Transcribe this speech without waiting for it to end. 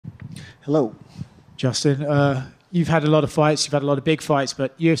Hello. Justin, you've had a lot of fights, you've had a lot of big fights,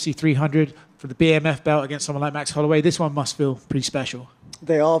 but UFC 300 for the BMF belt against someone like Max Holloway, this one must feel pretty special.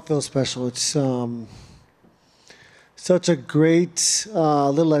 They all feel special. It's such a great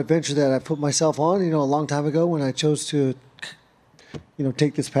little adventure that I put myself on, a long time ago when I chose to,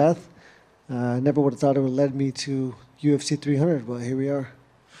 take this path. I never would have thought it would have led me to UFC 300, but here we are.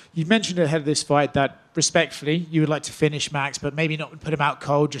 You mentioned ahead of this fight that, respectfully, you would like to finish Max, but maybe not put him out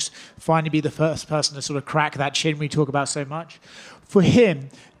cold, just finally be the first person to sort of crack that chin we talk about so much. For him,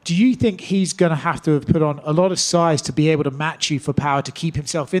 do you think he's going to have to have put on a lot of size to be able to match you for power to keep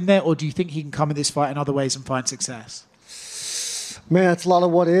himself in there, or do you think he can come in this fight in other ways and find success? Man, that's a lot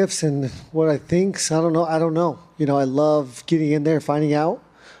of what ifs and what I think. I don't know. I love getting in there, finding out.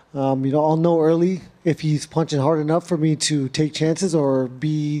 I'll know early if he's punching hard enough for me to take chances or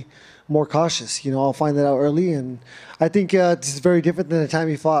be more cautious. I'll find that out early. And I think this is very different than the time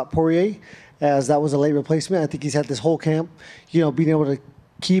he fought Poirier, as that was a late replacement. I think he's had this whole camp, being able to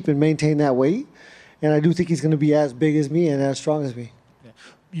keep and maintain that weight. And I do think he's going to be as big as me and as strong as me. Yeah.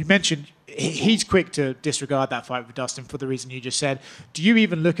 You mentioned he's quick to disregard that fight with Dustin for the reason you just said. Do you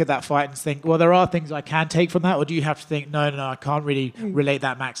even look at that fight and think, well, there are things I can take from that? Or do you have to think, no, I can't really relate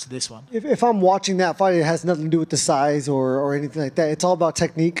that Max to this one? If I'm watching that fight, it has nothing to do with the size or anything like that. It's all about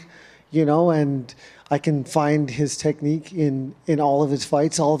technique, and I can find his technique in all of his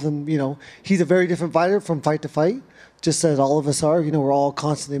fights. All of them, he's a very different fighter from fight to fight, just as all of us are. We're all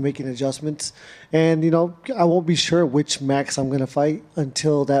constantly making adjustments. And, I won't be sure which Max I'm going to fight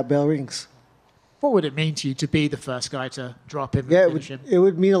until that bell rings. What would it mean to you to be the first guy to drop him? Yeah, it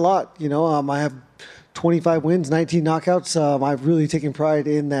would mean a lot. I have 25 wins, 19 knockouts. I've really taken pride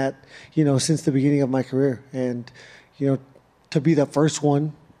in that, since the beginning of my career. And, to be the first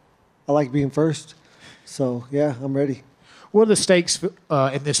one, I like being first. So, yeah, I'm ready. What are the stakes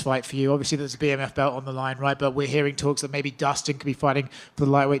in this fight for you? Obviously, there's a BMF belt on the line, right? But we're hearing talks that maybe Dustin could be fighting for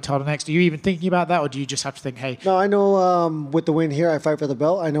the lightweight title next. Are you even thinking about that, or do you just have to think, hey? No, I know with the win here, I fight for the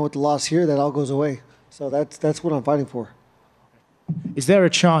belt. I know with the loss here, that all goes away. So that's what I'm fighting for. Is there a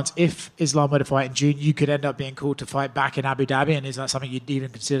chance, if Islam were to fight in June, you could end up being called to fight back in Abu Dhabi? And is that something you'd even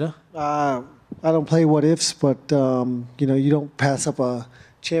consider? I don't play what ifs, but, you don't pass up a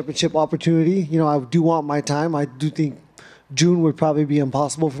championship opportunity. I do want my time. I do think June would probably be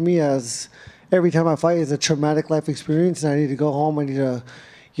impossible for me, as every time I fight is a traumatic life experience, and I need to go home. I need to,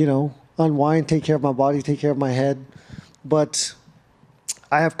 unwind, take care of my body, take care of my head. But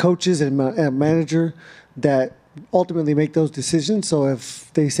I have coaches and a manager that ultimately make those decisions. So if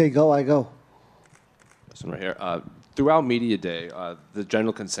they say go, I go. Listen right here. Throughout media day, the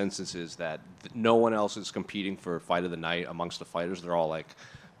general consensus is that no one else is competing for fight of the night amongst the fighters. They're all like,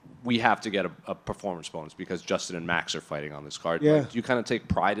 we have to get a performance bonus because Justin and Max are fighting on this card. Yeah. Like, do you kind of take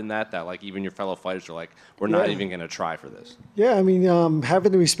pride in that like even your fellow fighters are like, we're not even going to try for this? Yeah, I mean,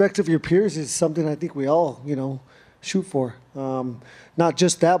 having the respect of your peers is something I think we all, shoot for. Not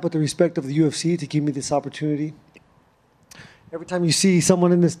just that, but the respect of the UFC to give me this opportunity. Every time you see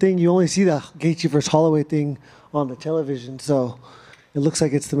someone in this thing, you only see the Gaethje versus Holloway thing on the television, so it looks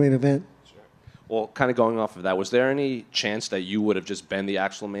like it's the main event. Well, kind of going off of that, was there any chance that you would have just been the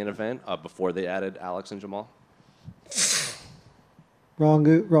actual main event before they added Alex and Jamal? Wrong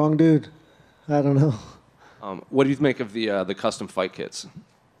dude. I don't know. What do you make of the custom fight kits?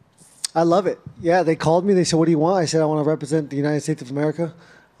 I love it. Yeah, they called me. They said, what do you want? I said, I want to represent the United States of America.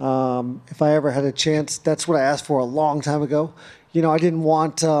 If I ever had a chance, that's what I asked for a long time ago. I didn't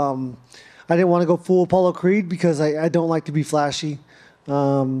want to go full Apollo Creed because I don't like to be flashy.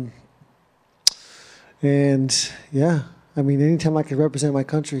 And yeah, I mean, anytime I can represent my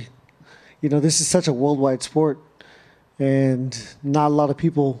country, this is such a worldwide sport, and not a lot of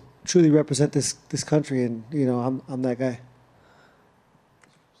people truly represent this country, and I'm that guy.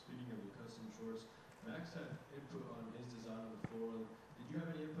 Speaking of the custom shorts, Max had input on his design of the floor. Did you have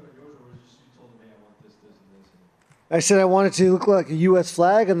any input on yours, or was it just you told him, hey, I want this, this, and this? I said I wanted to look like a U.S.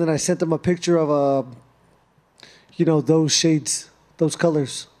 flag, and then I sent them a picture of those shades, those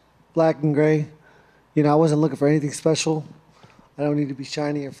colors, black and gray. I wasn't looking for anything special. I don't need to be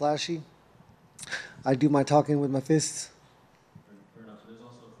shiny or flashy. I do my talking with my fists. Fair enough. There's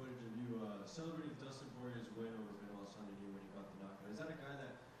also footage of you celebrating Dustin Poirier's win over Benoit Saint-Denis when he got the knockout. Is that a guy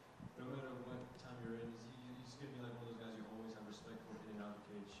that, no matter what time you're in, he's going to be like one of those guys you always have respect for in and out of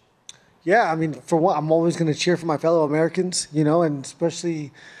the cage? Yeah, I mean, for one, I'm always going to cheer for my fellow Americans, and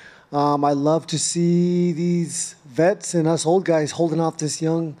especially I love to see these vets and us old guys holding off these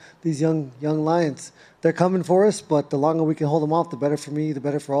young lions. They're coming for us, but the longer we can hold them off, the better for me, the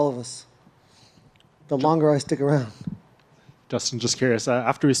better for all of us. The longer I stick around. Justin, just curious.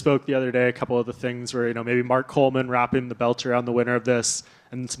 After we spoke the other day, a couple of the things were, maybe Mark Coleman wrapping the belt around the winner of this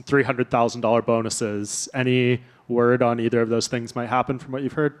and some $300,000 bonuses. Any word on either of those things might happen from what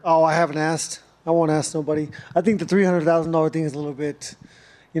you've heard? Oh, I haven't asked. I won't ask nobody. I think the $300,000 thing is a little bit,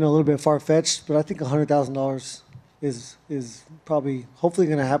 far-fetched, but I think $100,000 is probably, hopefully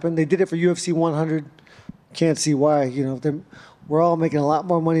going to happen. They did it for UFC 100. Can't see why. We're all making a lot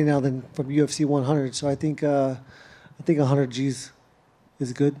more money now than from UFC 100. So I think 100 G's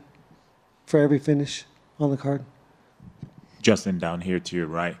is good for every finish on the card. Justin, down here to your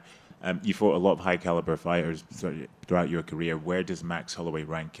right, you fought a lot of high-caliber fighters throughout your career. Where does Max Holloway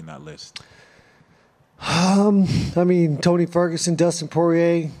rank in that list? Tony Ferguson, Dustin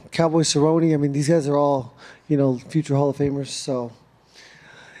Poirier, Cowboy Cerrone. These guys are all, future Hall of Famers. So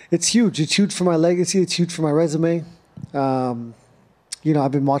it's huge. It's huge for my legacy. It's huge for my resume.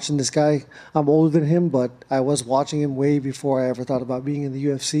 I've been watching this guy. I'm older than him, but I was watching him way before I ever thought about being in the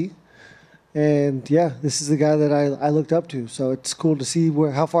UFC. And yeah, this is the guy that I looked up to. So it's cool to see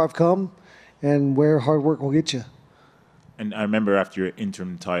how far I've come and where hard work will get you. And I remember after your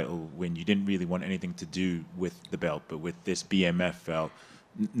interim title win, you didn't really want anything to do with the belt, but with this BMF belt,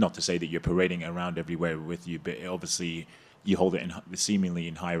 not to say that you're parading it around everywhere with you, but obviously you hold it seemingly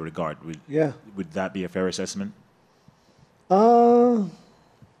in high regard. Would that be a fair assessment?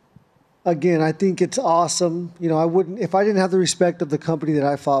 Again, I think it's awesome. I wouldn't, if I didn't have the respect of the company that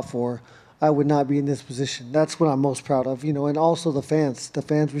I fought for, I would not be in this position. That's what I'm most proud of, and also the fans. The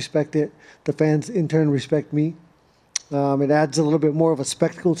fans respect it. The fans in turn respect me. It adds a little bit more of a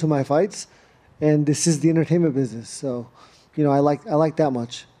spectacle to my fights, and this is the entertainment business. So, I like that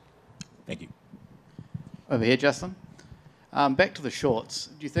much. Thank you. Over here, Justin. Back to the shorts.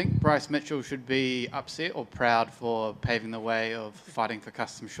 Do you think Bryce Mitchell should be upset or proud for paving the way of fighting for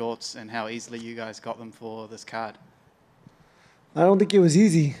custom shorts and how easily you guys got them for this card? I don't think it was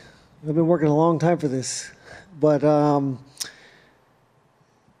easy. I've been working a long time for this. But,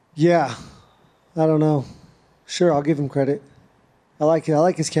 yeah, I don't know. Sure, I'll give him credit. I like it. I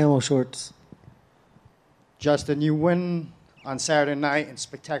like his camo shorts. Justin, you win on Saturday night in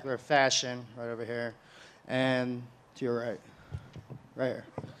spectacular fashion, right over here. And to your right. Right here.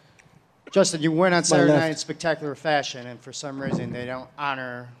 Justin, you win on Saturday night in spectacular fashion, and for some reason they don't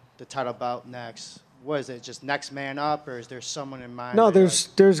honor the title bout next. What is it, just next man up, or is there someone in mind? No, there's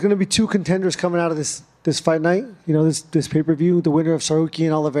going to be two contenders coming out of this fight night. This pay-per-view. The winner of Saruki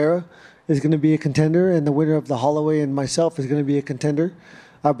and Oliveira is going to be a contender, and the winner of the Holloway and myself is going to be a contender.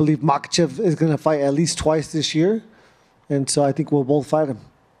 I believe Makhachev is going to fight at least twice this year, and so I think we'll both fight him.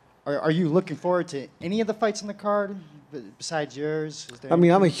 Are you looking forward to any of the fights on the card besides yours? I'm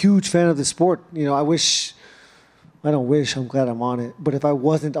a huge fan of the sport. I'm glad I'm on it. But if I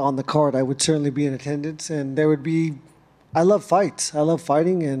wasn't on the card, I would certainly be in attendance, and I love fights. I love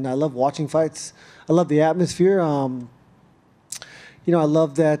fighting, and I love watching fights. I love the atmosphere. I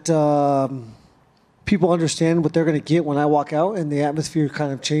love that people understand what they're going to get when I walk out, and the atmosphere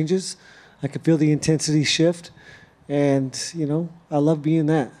kind of changes. I can feel the intensity shift, and, I love being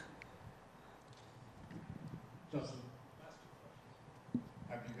that. Justin,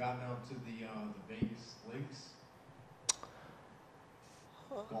 have you gotten out to the Vegas links?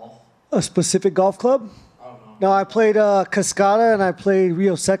 Golf? A specific golf club? Oh, no. No, I played Cascada and I played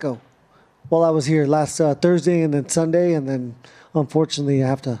Rio Seco while I was here last Thursday and then Sunday, and then unfortunately I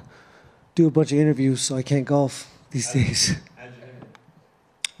have to do a bunch of interviews, so I can't golf these days.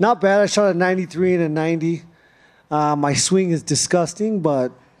 Not bad. I shot a 93 and a 90. My swing is disgusting,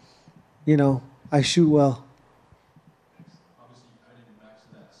 but, I shoot well. Obviously, you added back to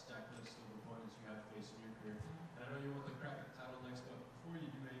that stack list of opponents you have faced in your career. And I know you want the crack at the title next, but before you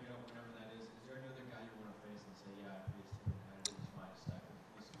do make it up, whenever that is there any other guy you want to face and say, yeah, I faced him and this is my stack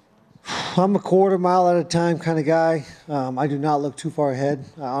list of opponents? I'm a quarter mile at a time kind of guy. I do not look too far ahead.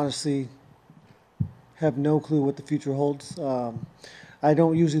 I honestly have no clue what the future holds. I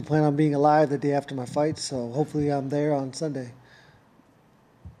don't usually plan on being alive the day after my fight, so hopefully I'm there on Sunday.